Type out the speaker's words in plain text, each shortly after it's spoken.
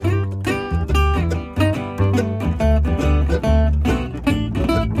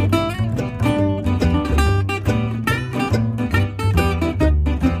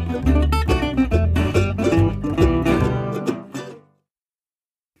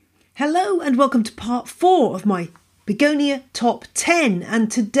Hello and welcome to part 4 of my Begonia Top 10,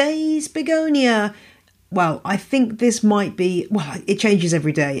 and today's Begonia, well, I think this might be, it changes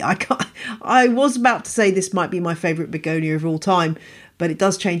every day. I was about to say this might be my favourite Begonia of all time, but it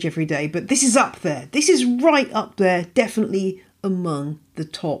does change every day. But this is up there. This is right up there, definitely among the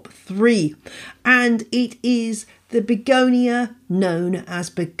top 3. And it is the Begonia known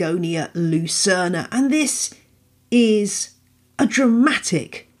as Begonia Lucerna. And this is a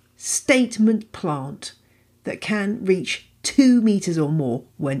dramatic statement plant that can reach 2 meters or more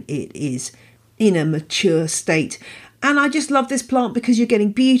when it is in a mature state. And I just love this plant because you're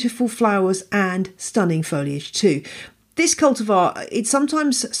getting beautiful flowers and stunning foliage too. This cultivar, it's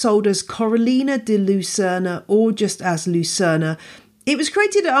sometimes sold as Corallina de Lucerna or just as Lucerna. It was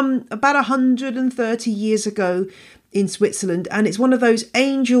created about 130 years ago in Switzerland, and it's one of those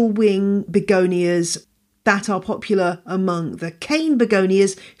angel wing begonias that are popular among the cane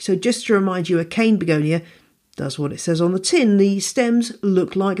begonias. So just to remind you, a cane begonia does what it says on the tin. The stems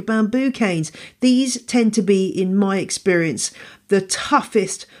look like bamboo canes. These tend to be, in my experience, the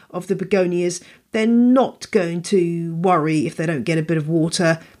toughest of the begonias. They're not going to worry if they don't get a bit of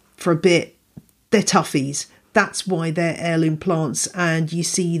water for a bit. They're toughies. That's why they're heirloom plants, and you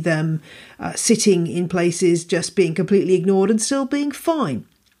see them sitting in places just being completely ignored and still being fine.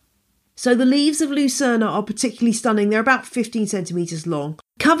 So the leaves of Lucerna are particularly stunning. They're about 15 centimetres long,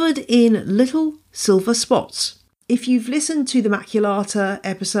 covered in little silver spots. If you've listened to the Maculata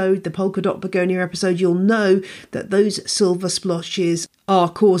episode, the polka dot begonia episode, you'll know that those silver splotches are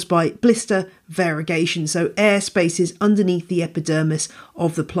caused by blister variegation, so air spaces underneath the epidermis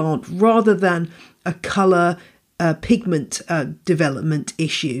of the plant rather than a colour pigment development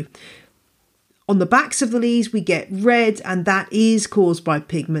issue. On the backs of the leaves we get red, and that is caused by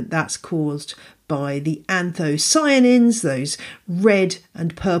pigment. That's caused by the anthocyanins, those red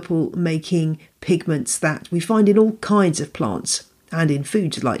and purple making pigments that we find in all kinds of plants and in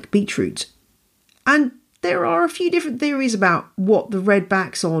foods like beetroot. And there are a few different theories about what the red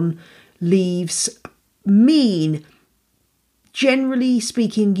backs on leaves mean. Generally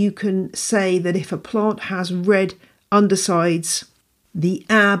speaking, you can say that if a plant has red undersides, the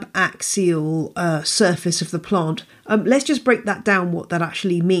abaxial surface of the plant. Let's just break that down, what that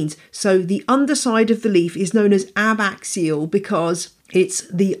actually means. So the underside of the leaf is known as abaxial because it's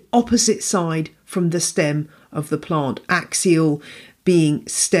the opposite side from the stem of the plant. Axial being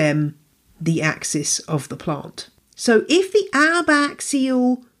stem, the axis of the plant. So if the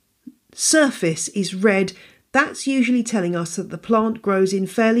abaxial surface is red, that's usually telling us that the plant grows in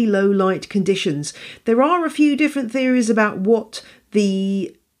fairly low light conditions. There are a few different theories about what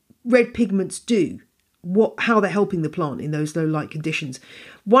the red pigments do, how they're helping the plant in those low light conditions.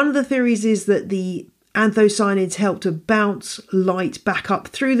 One of the theories is that the anthocyanins help to bounce light back up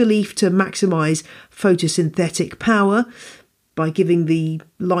through the leaf to maximise photosynthetic power by giving the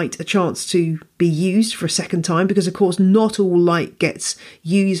light a chance to be used for a second time, because of course not all light gets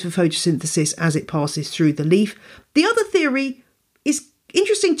used for photosynthesis as it passes through the leaf. The other theory is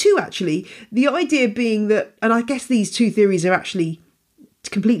interesting too, actually. The idea being that, and I guess these two theories are actually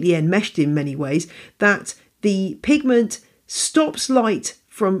completely enmeshed in many ways, that the pigment stops light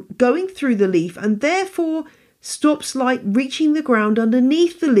from going through the leaf and therefore stops light reaching the ground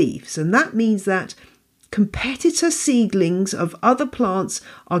underneath the leaves. And that means that competitor seedlings of other plants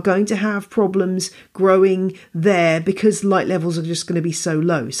are going to have problems growing there because light levels are just going to be so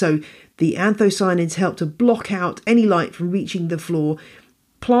low. So the anthocyanins help to block out any light from reaching the floor.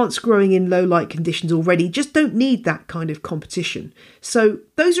 Plants growing in low light conditions already just don't need that kind of competition. So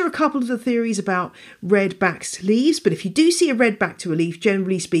those are a couple of the theories about red backs to leaves. But if you do see a red back to a leaf,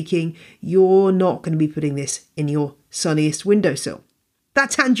 generally speaking, you're not going to be putting this in your sunniest windowsill. That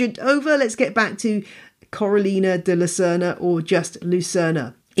tangent over, let's get back to Corallina de Lucerna or just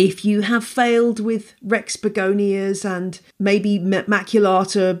Lucerna. If you have failed with Rex begonias and maybe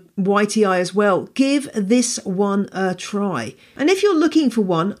Maculata whitey as well, give this one a try. And if you're looking for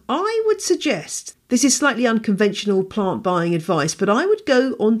one, I would suggest, this is slightly unconventional plant buying advice, but I would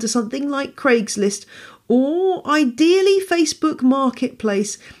go onto something like Craigslist or ideally Facebook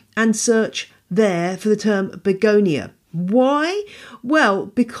Marketplace and search there for the term begonia. Why? Well,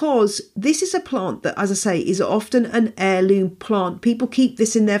 because this is a plant that, as I say, is often an heirloom plant. People keep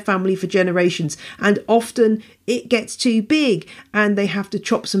this in their family for generations, and often it gets too big and they have to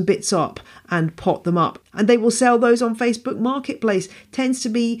chop some bits up and pot them up. And they will sell those on Facebook Marketplace. Tends to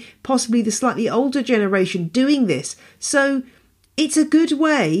be possibly the slightly older generation doing this. So it's a good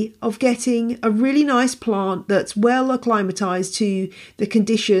way of getting a really nice plant that's well acclimatized to the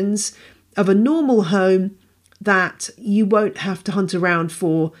conditions of a normal home that you won't have to hunt around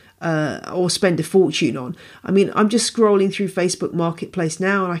for or spend a fortune on. I mean, I'm just scrolling through Facebook Marketplace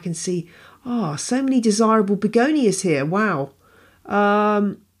now and I can see, so many desirable begonias here. Wow.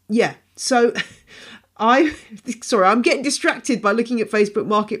 So I'm getting distracted by looking at Facebook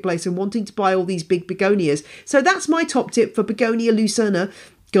Marketplace and wanting to buy all these big begonias. So that's my top tip for Begonia Lucerna.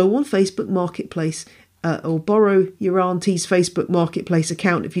 Go on Facebook Marketplace or borrow your auntie's Facebook Marketplace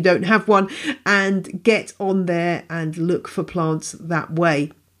account if you don't have one, and get on there and look for plants that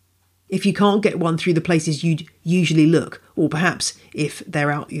way. If you can't get one through the places you'd usually look, or perhaps if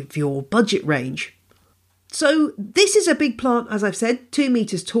they're out of your budget range. So this is a big plant, as I've said, 2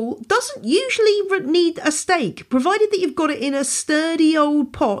 meters tall. Doesn't usually need a stake, provided that you've got it in a sturdy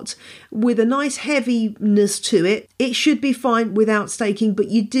old pot with a nice heaviness to it. It should be fine without staking, but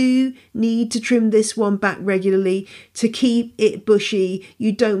you do need to trim this one back regularly to keep it bushy.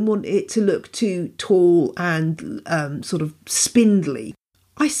 You don't want it to look too tall and sort of spindly.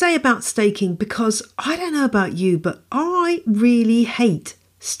 I say about staking because I don't know about you, but I really hate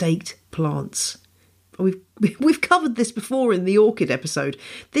staked plants. We've covered this before in the orchid episode.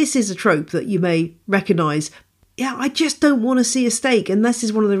 This is a trope that you may recognise. Yeah, I just don't want to see a stake, and this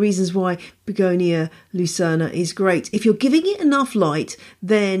is one of the reasons why Begonia Lucerna is great. If you're giving it enough light,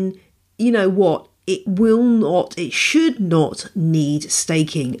 then you know what? It should not need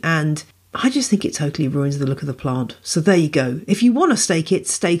staking, and I just think it totally ruins the look of the plant. So there you go. If you want to stake it,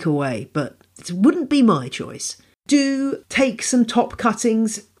 stake away, but it wouldn't be my choice. Do take some top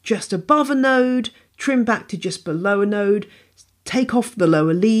cuttings just above a node, trim back to just below a node, take off the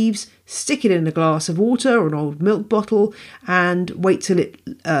lower leaves, stick it in a glass of water or an old milk bottle and wait till it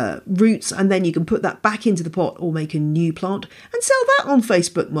roots, and then you can put that back into the pot or make a new plant and sell that on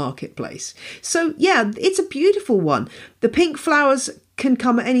Facebook Marketplace. So yeah, it's a beautiful one. The pink flowers can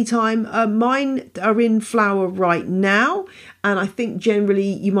come at any time. Mine are in flower right now, and I think generally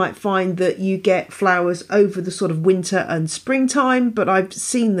you might find that you get flowers over the sort of winter and springtime, but I've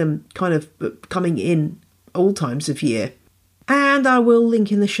seen them kind of coming in all times of year. And I will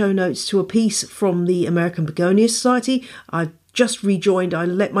link in the show notes to a piece from the American Begonia Society. I've just rejoined. I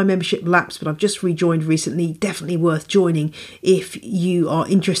let my membership lapse, but I've just rejoined recently. Definitely worth joining if you are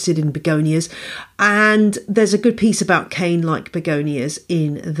interested in begonias. And there's a good piece about cane-like begonias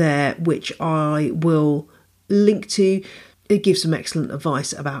in there, which I will link to. It gives some excellent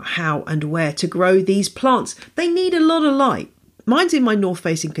advice about how and where to grow these plants. They need a lot of light. Mine's in my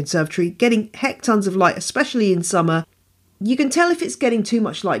north-facing conservatory, getting heck tons of light, especially in summer. You can tell if it's getting too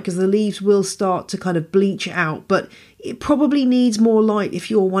much light because the leaves will start to kind of bleach out, but it probably needs more light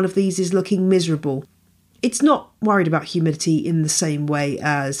if you're one of these is looking miserable. It's not worried about humidity in the same way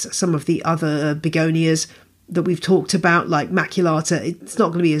as some of the other begonias that we've talked about, like maculata. It's not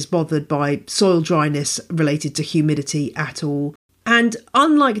going to be as bothered by soil dryness related to humidity at all. And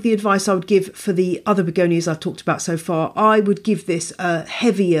unlike the advice I would give for the other begonias I've talked about so far, I would give this a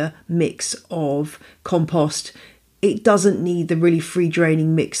heavier mix of compost. It doesn't need the really free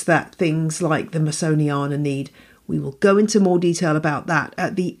draining mix that things like the Masoniana need. We will go into more detail about that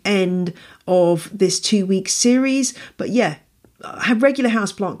at the end of this 2-week series. But yeah, have regular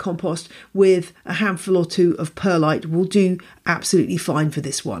houseplant compost with a handful or two of perlite will do absolutely fine for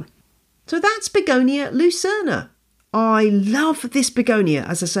this one. So that's Begonia Lucerna. I love this begonia,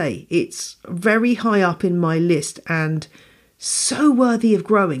 as I say. It's very high up in my list and so worthy of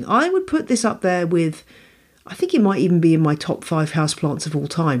growing. I would put this up there with, I think it might even be in my top 5 houseplants of all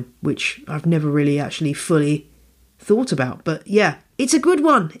time, which I've never really actually fully thought about. But yeah, it's a good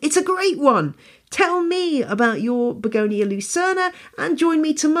one. It's a great one. Tell me about your Begonia Lucerna and join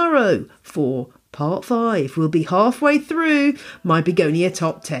me tomorrow for part 5. We'll be halfway through my Begonia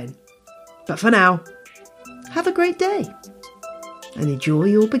top 10. But for now, have a great day and enjoy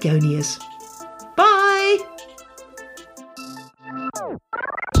your begonias. Bye!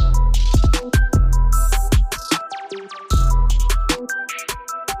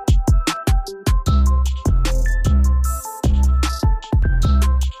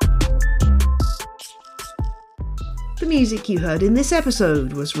 The music you heard in this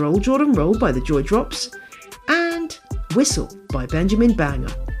episode was Roll Jordan Roll by the Joy Drops and Whistle by Benjamin Banger.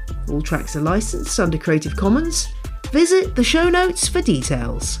 All tracks are licensed under Creative Commons. Visit the show notes for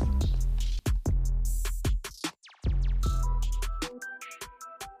details.